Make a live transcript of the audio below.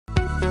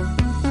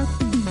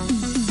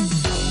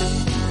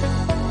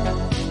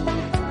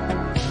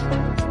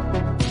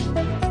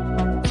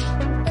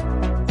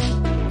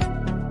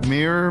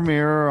Mirror,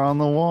 mirror on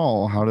the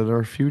wall, how did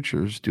our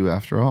futures do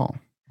after all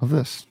of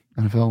this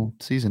NFL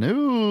season?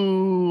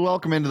 Ooh,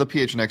 welcome into the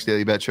PHNX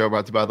Daily Bet Show,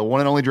 brought to you by the one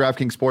and only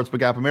DraftKings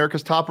Sportsbook app,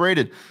 America's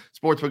top-rated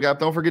sportsbook app.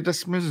 Don't forget to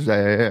smash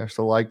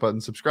the like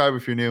button, subscribe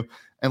if you're new,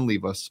 and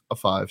leave us a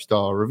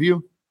 5-star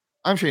review.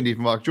 I'm Shane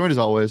Diefenbach, joined as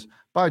always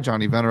by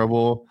Johnny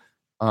Venerable.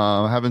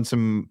 Having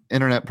some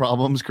internet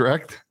problems,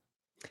 correct?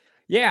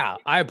 Yeah,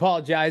 I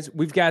apologize.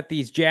 We've got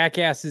these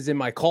jackasses in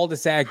my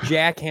cul-de-sac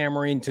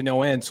jackhammering to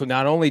no end. So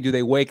not only do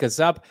they wake us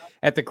up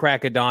at the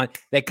crack of dawn,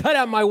 they cut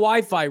out my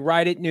Wi-Fi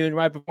right at noon,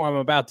 right before I'm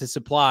about to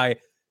supply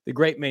the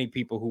great many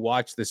people who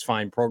watch this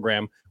fine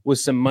program with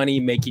some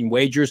money-making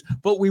wagers.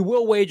 But we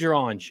will wager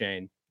on,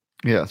 Shane.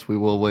 Yes, we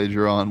will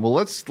wager on. Well,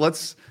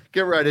 let's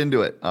get right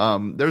into it.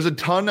 There's a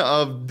ton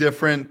of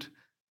different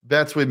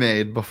bets we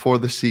made before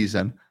the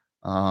season.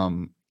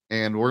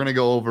 And we're going to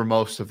go over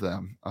most of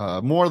them.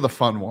 More of the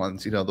fun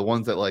ones, the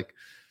ones that like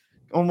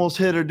almost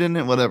hit or didn't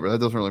hit, whatever. That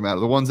doesn't really matter.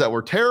 The ones that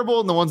were terrible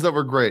and the ones that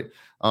were great.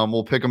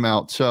 We'll pick them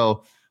out.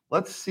 So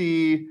let's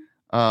see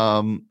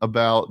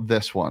about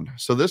this one.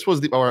 So this was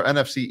our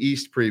NFC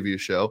East preview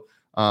show.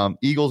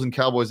 Eagles and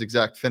Cowboys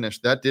exact finish.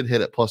 That did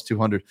hit at plus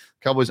 200.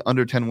 Cowboys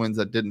under 10 wins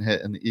that didn't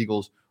hit, and the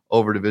Eagles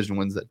over division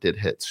wins that did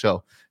hit.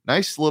 So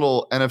nice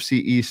little NFC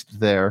East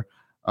there.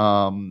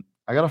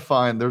 I got to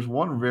find, there's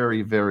one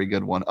very, very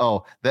good one.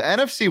 Oh, the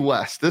NFC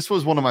West. This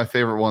was one of my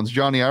favorite ones.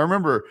 Johnny, I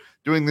remember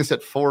doing this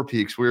at Four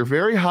Peaks. We were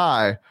very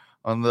high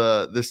on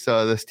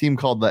this team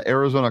called the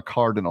Arizona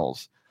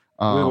Cardinals.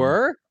 We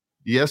were?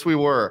 Yes, we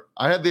were.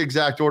 I had the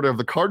exact order of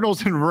the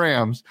Cardinals and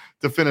Rams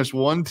to finish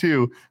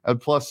 1-2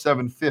 at plus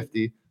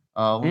 750.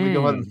 Let me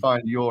go ahead and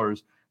find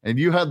yours. And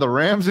you had the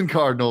Rams and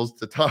Cardinals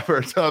to top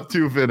our top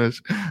two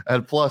finish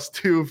at plus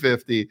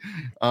 250.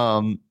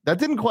 That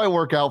didn't quite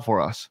work out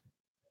for us.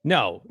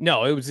 No,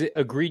 it was an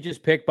egregious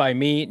pick by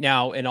me.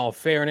 Now, in all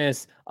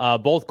fairness,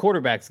 both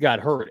quarterbacks got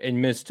hurt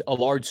and missed a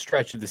large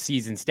stretch of the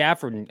season.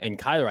 Stafford and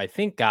Kyler, I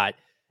think, got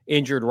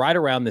injured right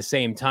around the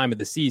same time of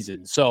the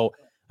season. So,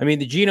 I mean,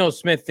 the Geno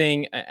Smith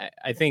thing,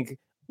 I think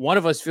one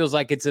of us feels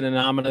like it's an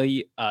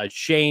anomaly.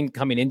 Shane,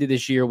 coming into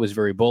this year, was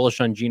very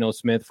bullish on Geno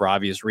Smith for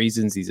obvious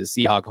reasons. He's a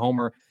Seahawk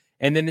homer.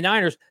 And then the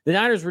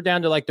Niners were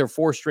down to like their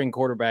four-string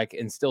quarterback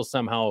and still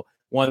somehow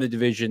won the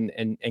division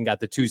and got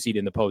the 2 seed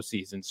in the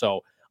postseason.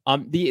 So,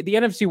 the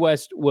NFC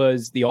West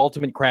was the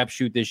ultimate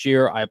crapshoot this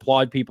year. I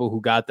applaud people who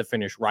got the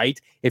finish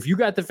right. If you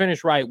got the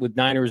finish right with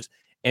Niners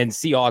and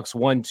Seahawks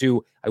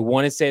 1-2, I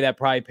want to say that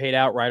probably paid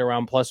out right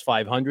around plus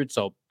 500.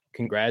 So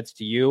congrats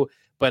to you.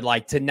 But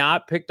like to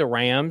not pick the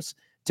Rams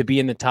to be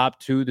in the top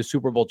two, the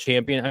Super Bowl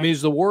champion. I mean,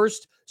 it's the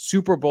worst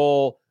Super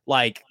Bowl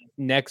like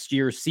next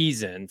year's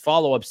season,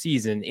 follow-up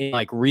season in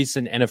like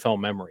recent NFL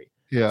memory.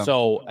 Yeah.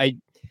 So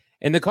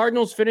and the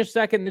Cardinals finished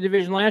second in the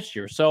division last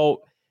year.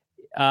 So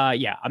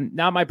I'm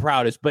not my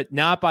proudest, but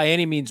not by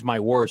any means my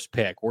worst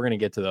pick. We're going to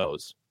get to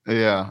those.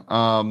 Yeah.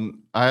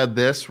 I had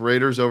this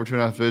Raiders over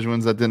 2.5 division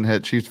wins that didn't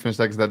hit. Chiefs finished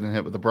second, that didn't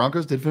hit, but the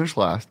Broncos did finish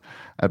last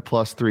at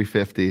plus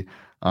 350.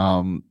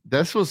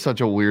 This was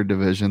such a weird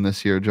division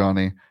this year,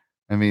 Johnny.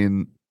 I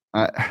mean,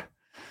 I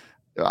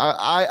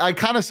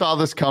kind of saw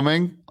this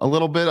coming a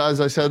little bit, as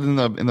I said in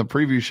the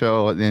preview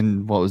show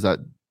in what was that,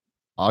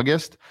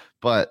 August,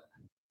 but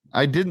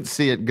I didn't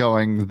see it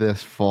going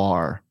this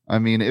far. I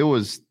mean, it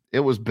was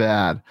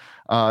bad.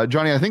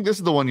 Johnny, I think this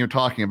is the one you're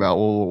talking about.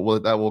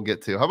 We'll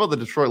get to. How about the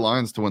Detroit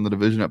Lions to win the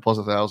division at plus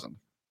 1,000?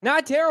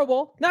 Not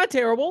terrible.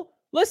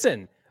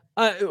 Listen,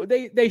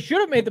 they should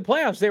have made the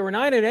playoffs. They were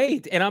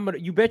 9-8,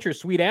 and you bet your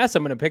sweet ass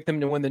I'm gonna pick them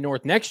to win the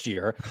North next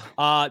year.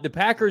 The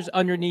Packers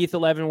underneath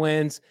 11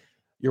 wins.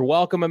 You're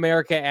welcome,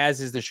 America,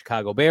 as is the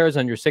Chicago Bears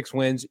under 6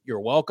 wins. You're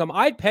welcome.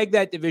 I'd peg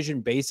that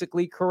division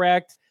basically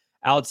correct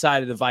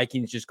outside of the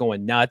Vikings just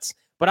going nuts.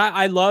 But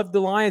I love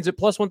the Lions at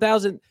plus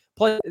 1,000.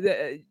 Plus,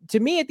 to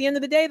me, at the end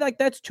of the day, like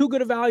that's too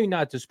good a value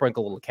not to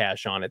sprinkle a little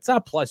cash on it. It's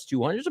not plus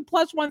 200, it's a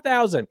plus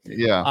 1,000.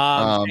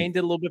 Yeah. Shane did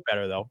a little bit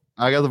better though.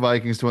 I got the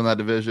Vikings to win that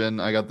division.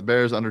 I got the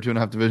Bears under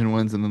 2.5 division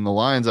wins, and then the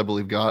Lions, I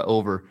believe, got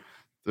over.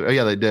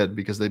 Yeah, they did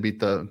because they beat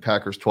the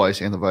Packers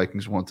twice and the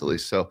Vikings once at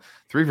least. So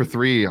 3 for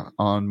 3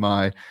 on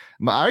my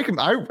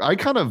I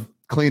kind of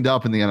cleaned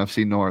up in the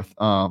NFC North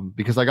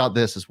because I got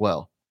this as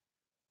well.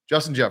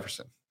 Justin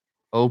Jefferson,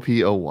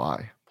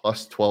 OPOY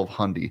plus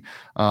 1,200.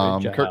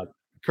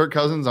 Kirk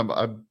Cousins,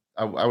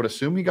 I would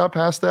assume he got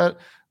past that,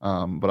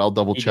 but I'll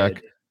double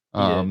check.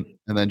 And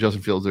then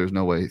Justin Fields, there's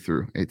no way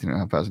through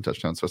 18.5 passing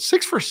touchdowns. So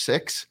 6 for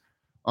 6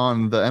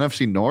 on the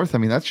NFC North. I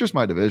mean, that's just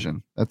my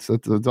division. That's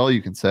all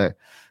you can say.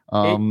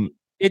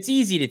 It's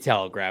easy to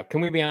telegraph.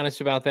 Can we be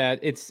honest about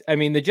that?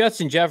 The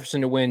Justin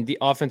Jefferson to win the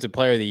Offensive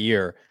Player of the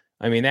Year.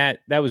 I mean, that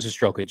was a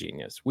stroke of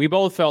genius. We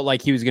both felt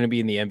like he was going to be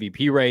in the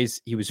MVP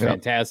race. He was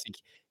fantastic.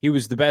 He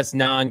was the best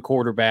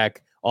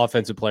non-quarterback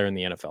offensive player in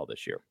the NFL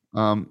this year.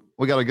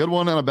 We got a good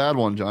one and a bad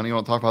one, Johnny. You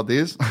want to talk about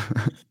these?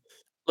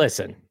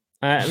 Listen,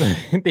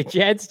 the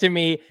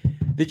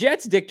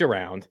Jets dicked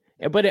around,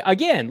 but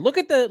again, look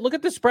at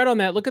the spread on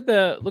that. Look at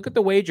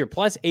the wager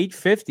plus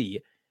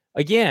 850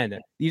 again,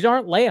 these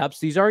aren't layups.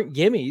 These aren't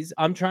gimmies.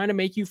 I'm trying to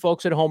make you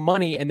folks at home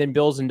money, and then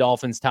Bills and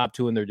Dolphins top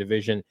 2 in their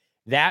division.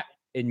 That,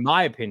 in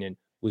my opinion,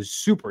 was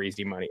super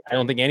easy money. I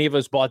don't think any of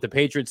us bought the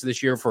Patriots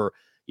this year for,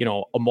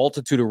 a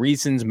multitude of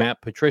reasons,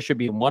 Matt Patricia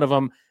being one of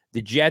them.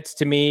 The Jets,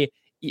 to me,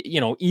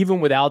 even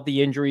without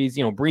the injuries,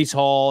 Breece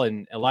Hall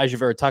and Elijah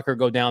Vera Tucker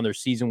go down, their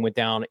season went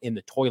down in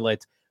the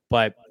toilet.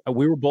 But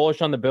we were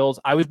bullish on the Bills.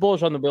 I was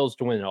bullish on the Bills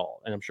to win it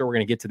all, and I'm sure we're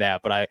going to get to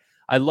that. But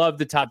I love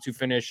the top 2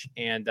 finish,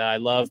 and I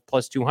love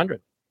plus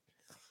 200.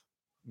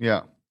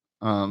 Yeah,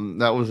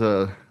 that was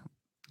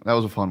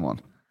a fun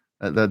one.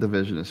 That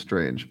division is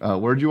strange.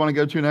 Where do you want to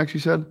go to next? You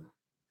said.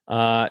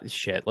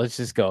 Let's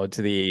just go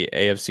to the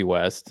AFC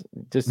West.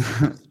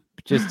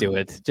 Just do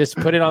it. Just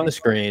put it on the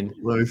screen.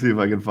 Let me see if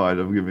I can find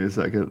them. Give me a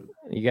second.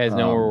 You guys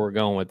know where we're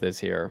going with this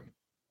here.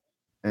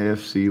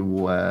 AFC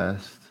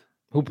West.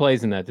 Who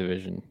plays in that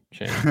division,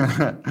 Shane?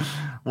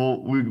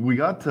 Well, we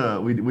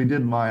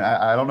did mine.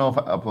 I don't know if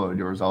I uploaded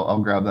yours. I'll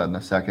grab that in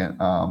a second.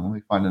 Let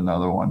me find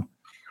another one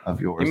of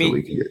yours that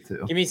we can get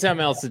to. Give me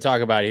something else to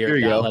talk about here. Here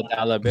you go.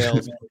 Dollar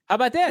Bills. How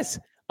about this?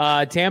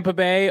 Tampa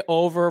Bay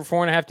over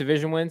 4.5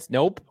 division wins.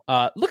 Nope.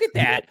 Look at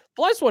that.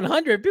 Plus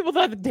 100. People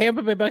thought the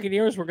Tampa Bay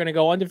Buccaneers were going to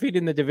go undefeated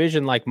in the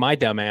division like my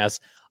dumbass.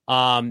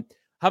 How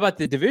about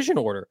the division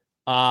order?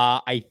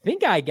 I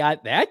think I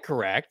got that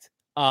correct.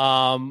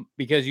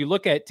 Because you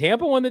look at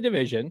Tampa won the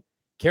division,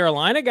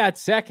 Carolina got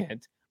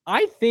second,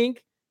 I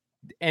think,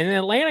 and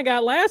Atlanta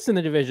got last in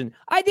the division.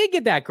 I did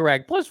get that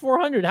correct. Plus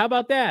 400. How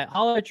about that?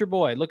 Holla at your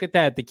boy. Look at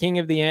that. The king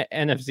of the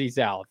NFC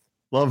South.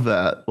 Love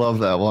that.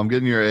 Well, I'm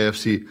getting your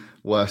AFC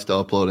West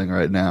uploading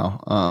right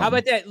now. How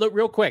about that? Look,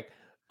 real quick.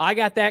 I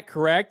got that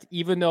correct,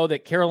 even though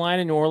that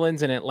Carolina, New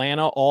Orleans, and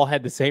Atlanta all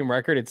had the same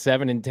record at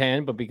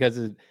 7-10, but because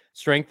of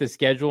strength of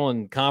schedule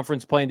and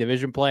conference play and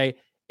division play,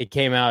 it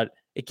came out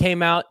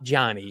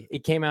Johnny.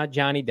 It came out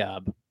Johnny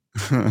Dub.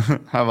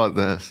 How about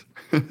this?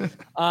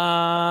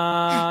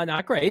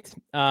 Not great.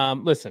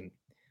 Listen,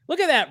 look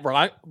at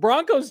that.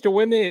 Broncos to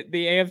win the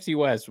AFC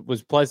West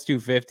was plus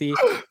 250.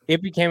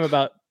 It became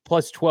about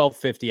plus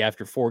 1250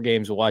 after 4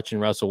 games of watching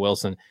Russell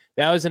Wilson.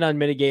 That was an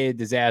unmitigated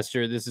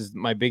disaster. This is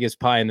my biggest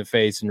pie in the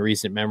face in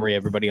recent memory.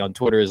 Everybody on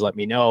Twitter has let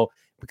me know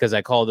because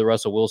I called the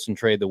Russell Wilson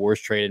trade the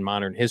worst trade in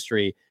modern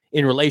history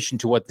in relation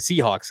to what the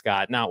Seahawks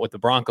got, not what the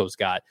Broncos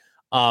got.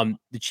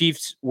 The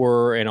Chiefs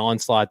were an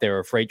onslaught. They were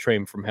a freight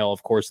train from hell.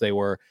 Of course they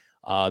were.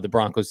 The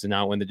Broncos did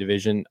not win the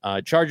division.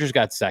 Chargers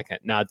got second,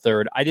 not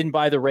third. I didn't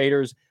buy the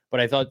Raiders, but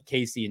I thought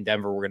KC and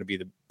Denver were going to be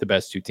the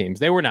best 2 teams.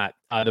 They were not.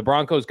 The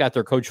Broncos got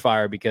their coach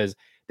fired because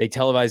they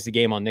televised the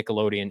game on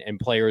Nickelodeon and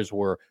players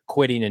were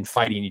quitting and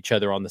fighting each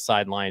other on the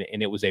sideline,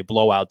 and it was a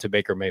blowout to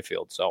Baker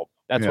Mayfield. So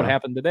that's what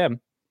happened to them.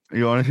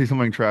 You want to see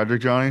something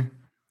tragic, Johnny?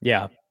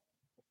 Yeah.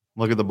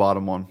 Look at the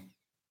bottom one.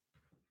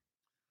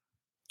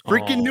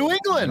 Freaking New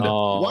England.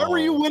 No. Why were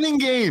you winning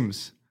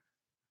games?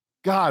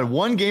 God,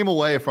 1 game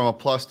away from a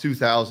plus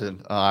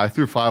 2,000. I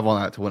threw 5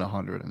 on that to win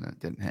 100, and it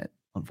didn't hit,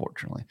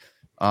 unfortunately.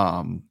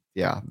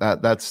 Yeah,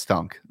 that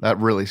stunk. That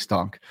really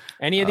stunk.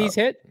 Any of these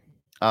hit?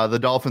 The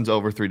Dolphins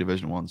over 3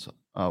 division ones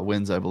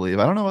wins, I believe.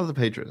 I don't know about the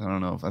Patriots. I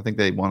don't know. I think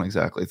they won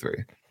exactly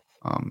 3.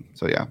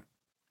 So yeah,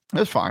 it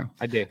was fine.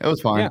 I did. It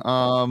was fine. Yeah.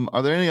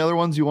 Are there any other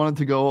ones you wanted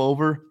to go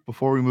over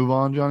before we move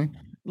on, Johnny?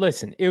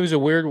 Listen, it was a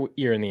weird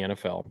year in the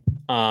NFL.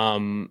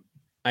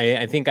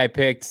 I think I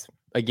picked,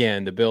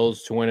 again, the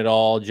Bills to win it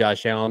all,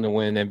 Josh Allen to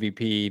win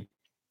MVP,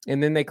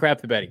 and then they crapped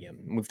the bet again.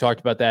 We've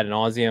talked about that in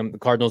nauseam. The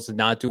Cardinals did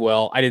not do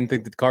well. I didn't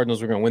think that the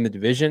Cardinals were going to win the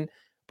division,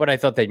 but I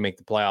thought they'd make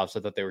the playoffs.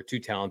 I thought they were too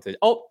talented.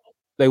 Oh,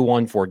 they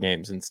won 4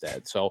 games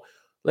instead. So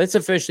let's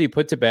officially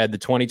put to bed the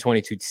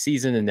 2022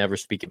 season and never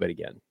speak of it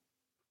again.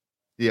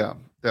 Yeah,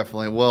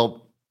 definitely.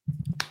 Well,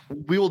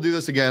 we will do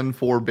this again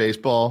for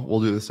baseball.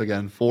 We'll do this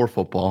again for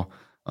football.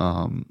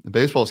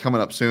 Baseball is coming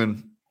up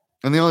soon.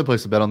 And the only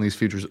place to bet on these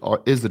futures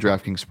is the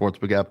DraftKings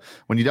Sportsbook app.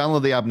 When you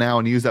download the app now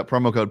and use that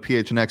promo code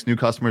PHNX, new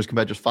customers can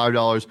bet just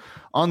 $5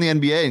 on the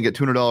NBA and get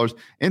 $200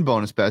 in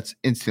bonus bets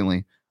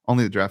instantly.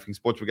 Only the DraftKings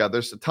Sportsbook app.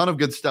 There's a ton of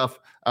good stuff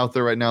out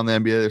there right now in the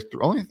NBA.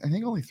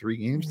 There's only 3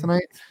 games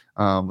tonight,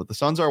 but the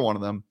Suns are one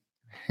of them.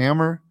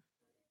 Hammer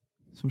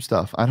some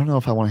stuff. I don't know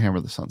if I want to hammer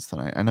the Suns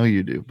tonight. I know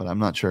you do, but I'm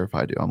not sure if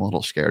I do. I'm a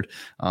little scared.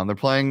 They're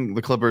playing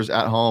the Clippers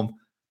at home.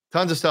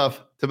 Tons of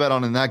stuff to bet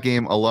on in that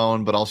game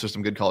alone, but also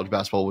some good college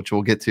basketball, which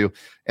we'll get to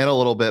in a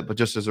little bit. But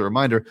just as a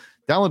reminder,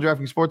 download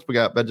DraftKings Sportsbook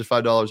app, bet just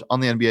 $5 on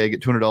the NBA,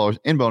 get $200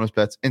 in bonus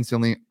bets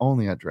instantly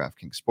only at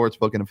DraftKings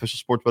Sportsbook, an official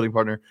sports betting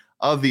partner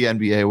of the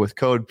NBA with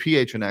code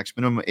PHNX.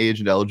 Minimum age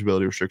and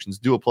eligibility restrictions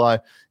do apply,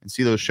 and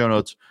see those show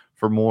notes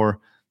for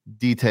more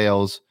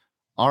details.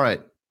 All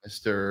right,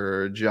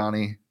 Mr.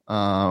 Johnny.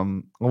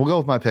 We'll go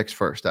with my picks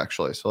first,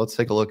 actually. So let's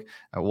take a look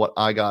at what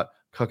I got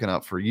cooking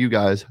up for you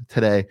guys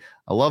today.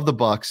 I love the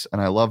Bucks,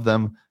 and I love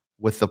them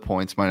with the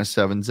points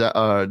 -7.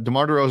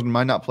 DeMar DeRozan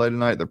might not play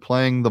tonight. They're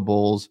playing the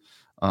Bulls.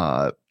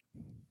 I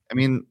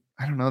mean,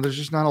 I don't know. There's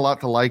just not a lot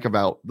to like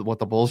about what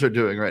the Bulls are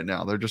doing right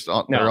now. They're just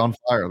they're on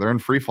fire. They're in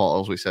free fall,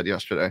 as we said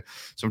yesterday.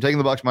 So I'm taking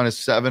the Bucks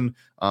 -7.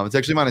 It's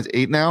actually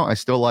 -8 now. I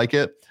still like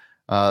it.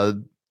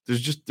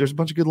 there's a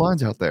bunch of good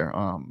lines out there.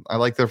 I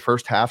like their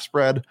first half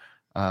spread.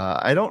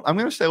 I'm going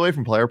to stay away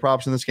from player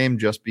props in this game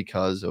just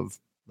because of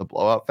the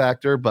blowout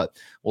factor, but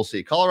we'll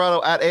see.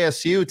 Colorado at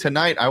ASU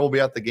tonight. I will be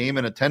at the game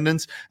in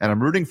attendance, and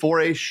I'm rooting for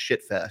a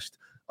shit fest.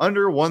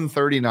 Under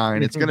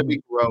 139. It's going to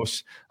be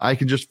gross. I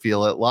can just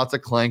feel it. Lots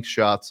of clank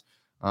shots.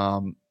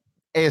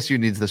 ASU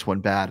needs this one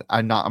bad.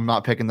 I'm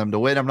not picking them to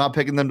win. I'm not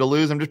picking them to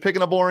lose. I'm just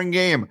picking a boring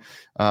game.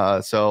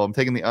 So I'm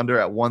taking the under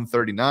at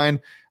 139.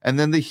 And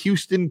then the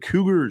Houston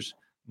Cougars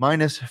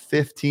minus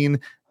 15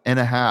 and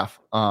a half.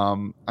 I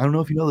don't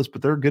know if you know this,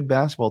 but they're a good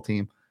basketball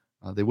team.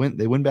 They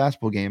win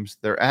basketball games.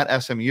 They're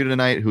at SMU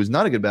tonight, who's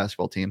not a good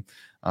basketball team.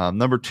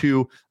 Number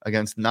 2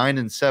 against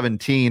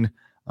 9-17.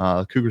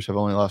 Cougars have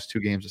only lost 2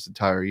 games this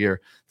entire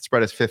year. The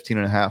spread is 15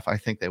 and a half. I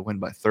think they win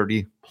by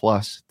 30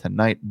 plus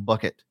tonight.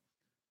 Bucket.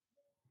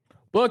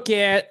 Book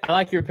it. I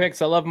like your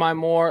picks. I love mine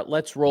more.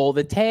 Let's roll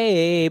the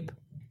tape.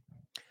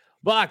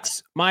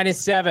 Bucks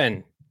minus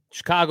 7.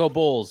 Chicago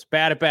Bulls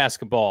bad at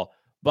basketball.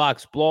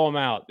 Bucks blow them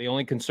out. The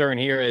only concern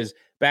here is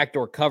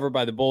backdoor cover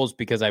by the Bulls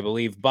because I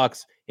believe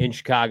Bucks in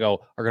Chicago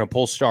are going to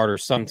pull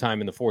starters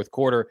sometime in the fourth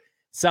quarter.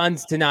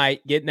 Suns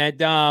tonight getting that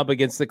dub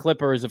against the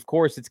Clippers. Of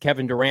course, it's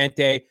Kevin Durant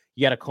Day.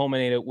 You got to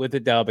culminate it with a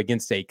dub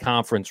against a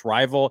conference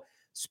rival.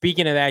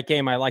 Speaking of that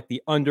game, I like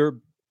the under.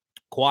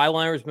 Kawhi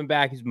Leonard's been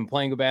back. He's been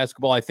playing good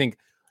basketball. I think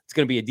it's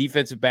going to be a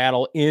defensive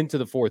battle into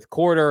the fourth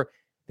quarter.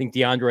 I think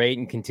DeAndre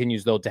Ayton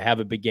continues, though, to have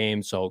a big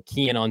game. So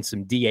keying on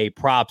some DA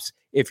props.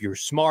 If you're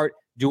smart,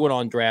 do it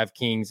on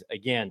DraftKings.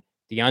 Again,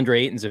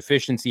 DeAndre Ayton's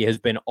efficiency has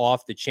been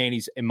off the chain.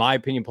 He's, in my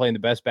opinion, playing the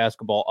best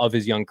basketball of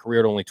his young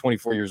career at only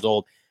 24 years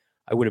old.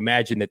 I would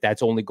imagine that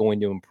that's only going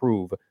to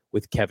improve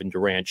with Kevin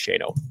Durant,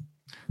 Shano.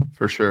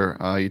 For sure.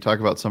 You talk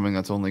about something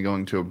that's only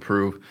going to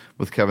improve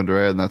with Kevin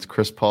Durant, and that's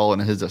Chris Paul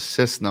and his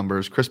assist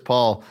numbers. Chris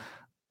Paul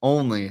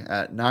only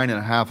at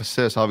 9.5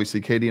 assists.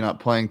 Obviously, KD not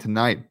playing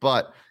tonight,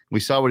 but we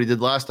saw what he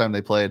did last time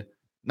they played.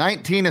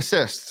 19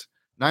 assists,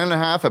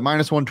 9.5 at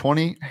minus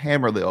 120.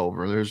 Hammer the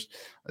over.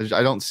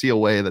 I don't see a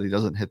way that he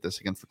doesn't hit this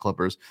against the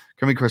Clippers.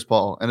 Give me Chris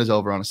Paul and his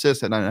over on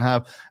assists at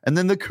 9.5. And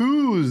then the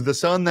Kuz, the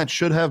son that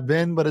should have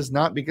been, but is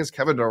not because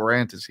Kevin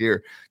Durant is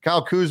here.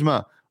 Kyle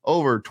Kuzma,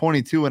 over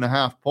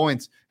 22.5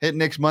 points. Hit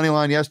Knicks money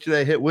line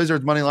yesterday, hit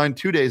Wizards money line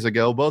 2 days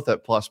ago, both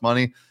at plus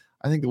money.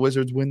 I think the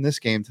Wizards win this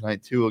game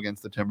tonight too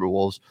against the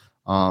Timberwolves.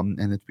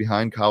 And it's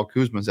behind Kyle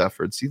Kuzma's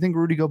efforts. Do you think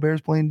Rudy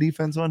Gobert's playing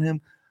defense on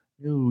him?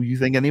 You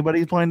think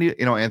anybody's playing?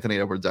 Anthony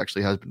Edwards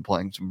actually has been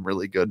playing some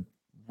really good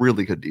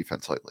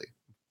defense lately.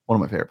 One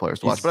of my favorite players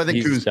to watch. But I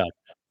think Kuz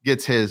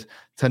gets his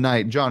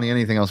tonight. Johnny,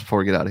 anything else before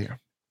we get out of here?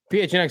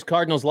 PHNX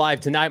Cardinals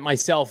live tonight.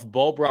 Myself,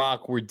 Bo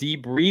Brock, we're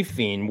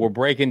debriefing. We're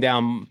breaking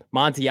down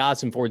Monty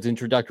Ossenford's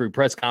introductory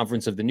press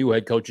conference of the new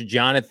head coach,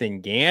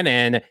 Jonathan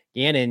Gannon.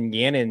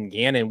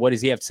 Gannon. What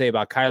does he have to say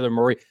about Kyler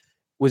Murray?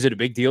 Was it a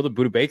big deal that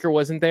Budda Baker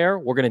wasn't there?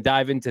 We're going to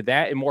dive into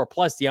that and more.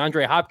 Plus,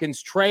 DeAndre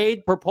Hopkins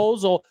trade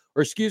proposal,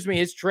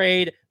 his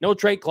trade, no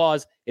trade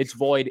clause. It's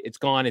void. It's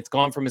gone. It's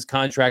gone from his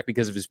contract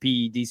because of his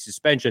PED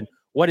suspension.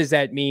 What does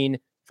that mean?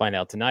 Find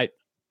out tonight.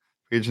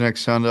 PHNX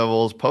Sun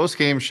Devils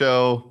post-game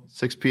show,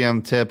 6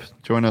 p.m. tip.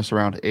 Join us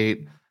around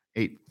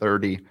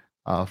 8:30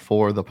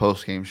 for the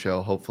post-game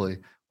show. Hopefully,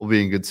 we'll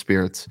be in good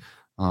spirits.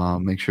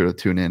 Make sure to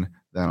tune in.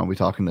 Then I'll be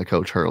talking to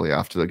Coach Hurley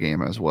after the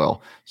game as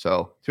well.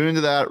 So tune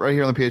into that right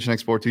here on the PHNX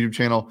Sports YouTube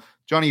channel.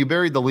 Johnny, you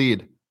buried the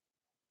lead.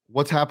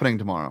 What's happening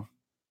tomorrow?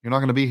 You're not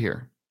going to be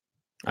here.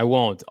 I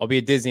won't. I'll be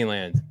at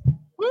Disneyland.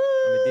 Woo!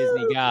 I'm a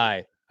Disney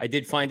guy. I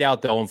did find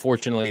out, though,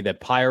 unfortunately, that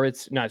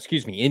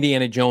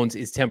Indiana Jones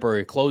is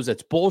temporarily closed.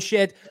 That's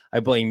bullshit. I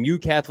blame you,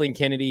 Kathleen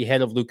Kennedy,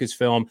 head of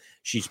Lucasfilm.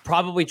 She's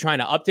probably trying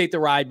to update the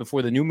ride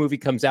before the new movie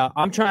comes out.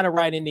 I'm trying to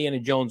ride Indiana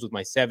Jones with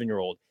my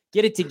 7-year-old.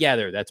 Get it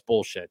together. That's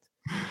bullshit.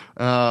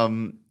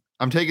 I'm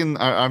setting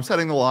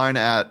the line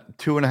at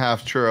 2.5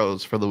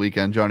 churros for the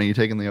weekend. Johnny, you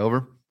taking the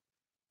over?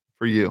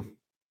 For you.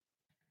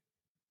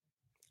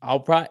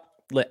 I'll probably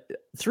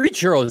 3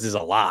 churros is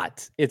a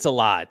lot. It's a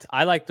lot.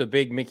 I like the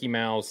big Mickey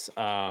Mouse.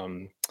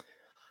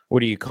 What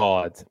do you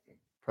call it?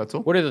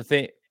 Pretzel? What are the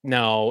thing?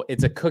 No,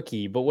 it's a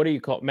cookie, but what do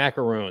you call it?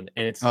 Macaroon?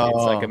 And it's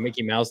like a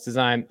Mickey Mouse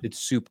design. It's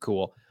super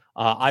cool.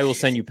 I will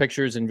send you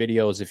pictures and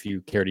videos if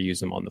you care to use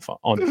them on the phone.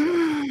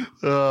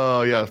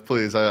 Oh, yes,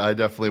 please. I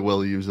definitely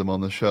will use them on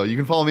the show. You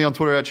can follow me on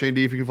Twitter at Shane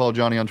D. If you can follow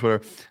Johnny on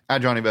Twitter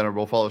at Johnny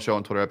Venerable. Follow the show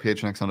on Twitter at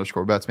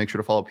PHNX_bets. Make sure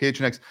to follow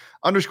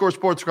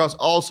PHNX_sports across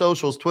all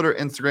socials, Twitter,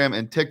 Instagram,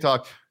 and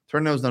TikTok.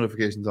 Turn those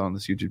notifications on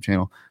this YouTube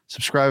channel.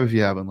 Subscribe if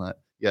you haven't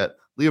yet.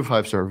 Leave a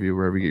 5-star review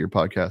wherever you get your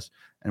podcast.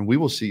 And we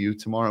will see you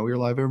tomorrow. We are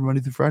live every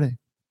Monday through Friday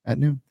at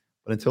noon.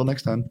 But until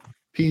next time,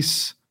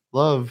 peace,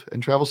 love,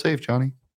 and travel safe, Johnny.